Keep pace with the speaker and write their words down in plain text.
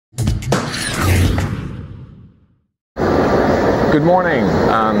Good morning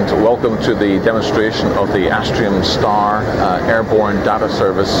and welcome to the demonstration of the Astrium Star Airborne Data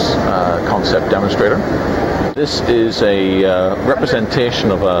Service concept demonstrator. This is a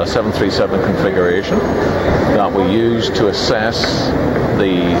representation of a 737 configuration that we use to assess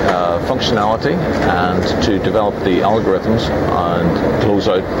the functionality and to develop the algorithms and close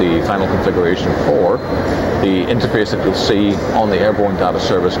out the final configuration for the interface that you'll see on the Airborne Data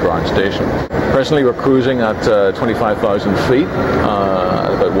Service ground station. Presently we're cruising at 25,000 feet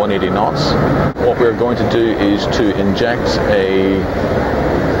at about 180 knots. What we're going to do is to inject a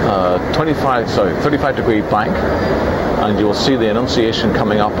 35-degree bank, and you'll see the enunciation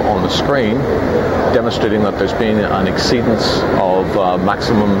coming up on the screen demonstrating that there's been an exceedance of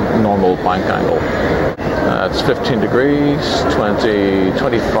maximum normal bank angle. It's 15 degrees, 20,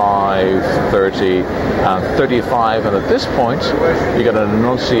 25, 30, and 35, and at this point you get an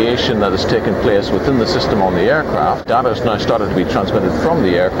enunciation that has taken place within the system on the aircraft. Data has now started to be transmitted from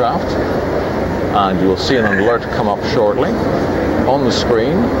the aircraft, and you will see an alert come up shortly on the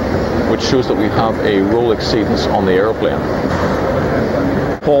screen which shows that we have a roll exceedance on the aeroplane.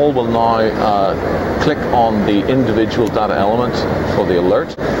 Paul will now click on the individual data element for the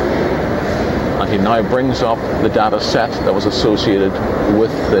alert, and he now brings up the data set that was associated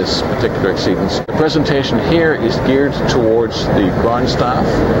with this particular exceedance. The presentation here is geared towards the ground staff,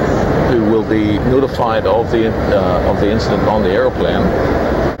 who will be notified of the incident on the aeroplane,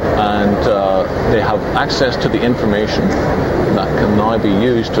 and they have access to the information that can now be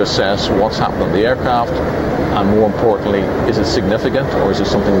used to assess what's happened on the aircraft, and more importantly, is it significant or is it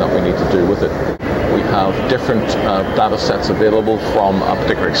something that we need to do with it. We have different data sets available from a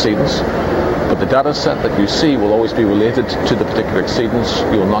particular exceedance, but the data set that you see will always be related to the particular exceedance.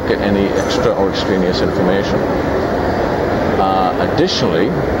 You will not get any extra or extraneous information. Additionally,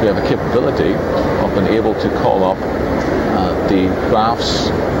 we have a capability of being able to call up the graphs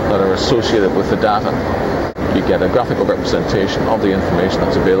that are associated with the data. You get a graphical representation of the information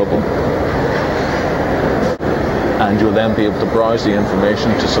that's available, and you'll then be able to browse the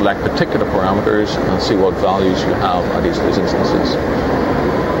information to select particular parameters and see what values you have at each of these instances.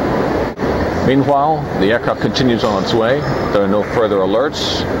 Meanwhile, the aircraft continues on its way. There are no further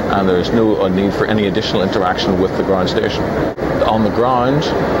alerts, and there is no need for any additional interaction with the ground station. On the ground,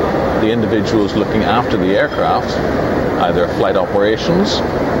 the individuals looking after the aircraft, either flight operations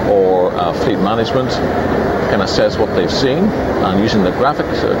or fleet management, can assess what they've seen, and using the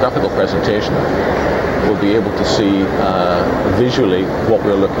graphical presentation, we'll be able to see visually what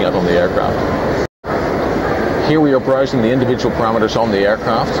we're looking at on the aircraft. Here we are browsing the individual parameters on the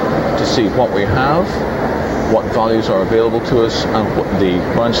aircraft to see what we have, what values are available to us, and what the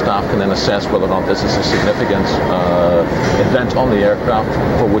ground staff can then assess whether or not this is a significant event on the aircraft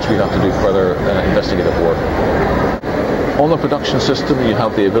for which we have to do further investigative work. On the production system, you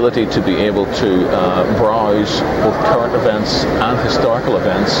have the ability to be able to browse both current events and historical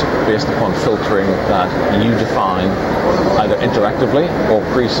events based upon filtering that you define either interactively or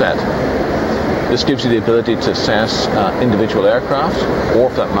preset. This gives you the ability to assess individual aircraft, or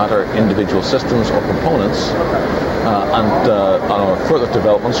for that matter, individual systems or components. And on our further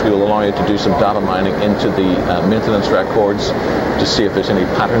developments, we will allow you to do some data mining into the maintenance records to see if there's any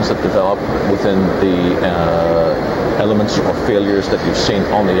patterns that develop within the elements or failures that you've seen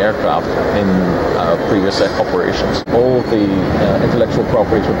on the aircraft in previous operations. All the intellectual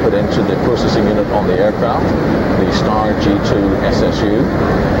properties were put into the processing unit on the aircraft, the Star G2 SSU.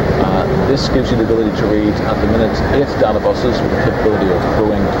 This gives you the ability to read, at the minute, 8 data buses with the capability of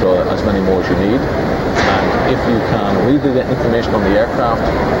growing to as many more as you need. And if you can read the information on the aircraft,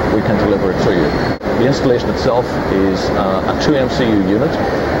 we can deliver it to you. The installation itself is a 2 MCU unit,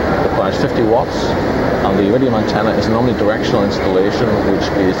 requires 50 watts, and the iridium antenna is an omnidirectional installation which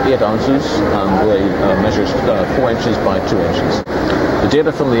is 8 ounces and measures 4 inches by 2 inches. The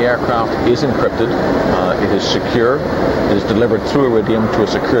data from the aircraft is encrypted, it is secure, it is delivered through iridium to a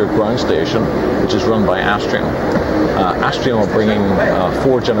secure ground station which is run by Astrium. Astrium are bringing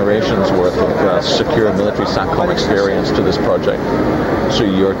 4 generations worth of secure military SATCOM experience to this project, so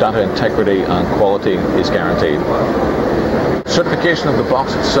your data integrity and quality is guaranteed. Certification of the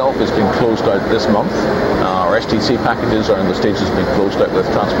box itself is being closed out this month. Our STC packages are in the stages of being closed out with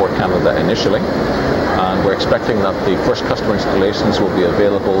Transport Canada initially, and we're expecting that the first customer installations will be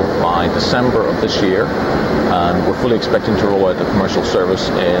available by December of this year, and we're fully expecting to roll out the commercial service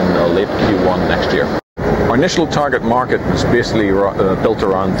in late Q1 next year. Our initial target market is basically built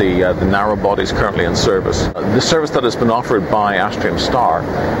around the narrow bodies currently in service. The service that has been offered by Astrium Star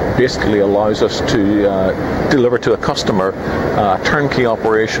basically allows us to deliver to a customer a turnkey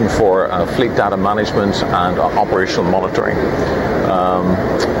operation for fleet data management and operational monitoring.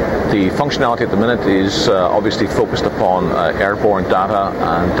 The functionality at the minute is obviously focused upon airborne data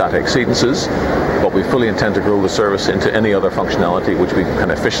and data exceedances, but we fully intend to grow the service into any other functionality which we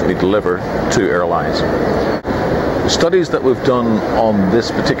can efficiently deliver to airlines. Studies that we've done on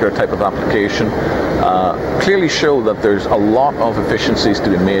this particular type of application clearly show that there's a lot of efficiencies to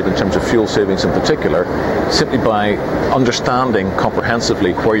be made in terms of fuel savings in particular, simply by understanding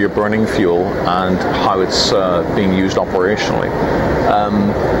comprehensively where you're burning fuel and how it's being used operationally.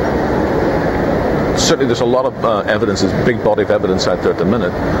 Certainly there's a lot of evidence, there's a big body of evidence out there at the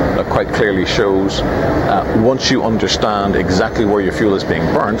minute that quite clearly shows once you understand exactly where your fuel is being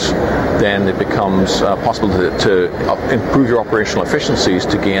burnt, then it becomes possible to improve your operational efficiencies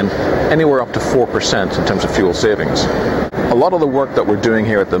to gain anywhere up to 4% in terms of fuel savings. A lot of the work that we're doing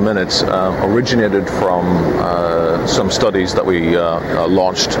here at the minute originated from some studies that we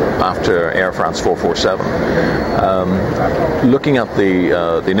launched after Air France 447. Looking at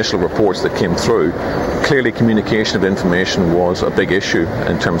the initial reports that came through, clearly communication of information was a big issue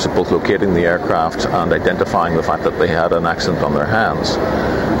in terms of both locating the aircraft and identifying the fact that they had an accident on their hands.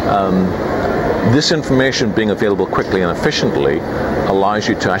 This information being available quickly and efficiently allows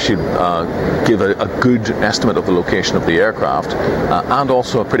you to actually give a good estimate of the location of the aircraft and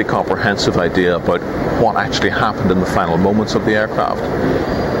also a pretty comprehensive idea about what actually happened in the final moments of the aircraft.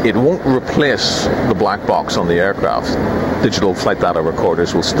 It won't replace the black box on the aircraft. Digital flight data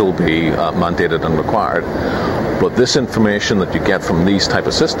recorders will still be mandated and required. But this information that you get from these type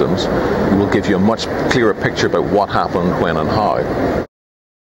of systems will give you a much clearer picture about what happened, when and how.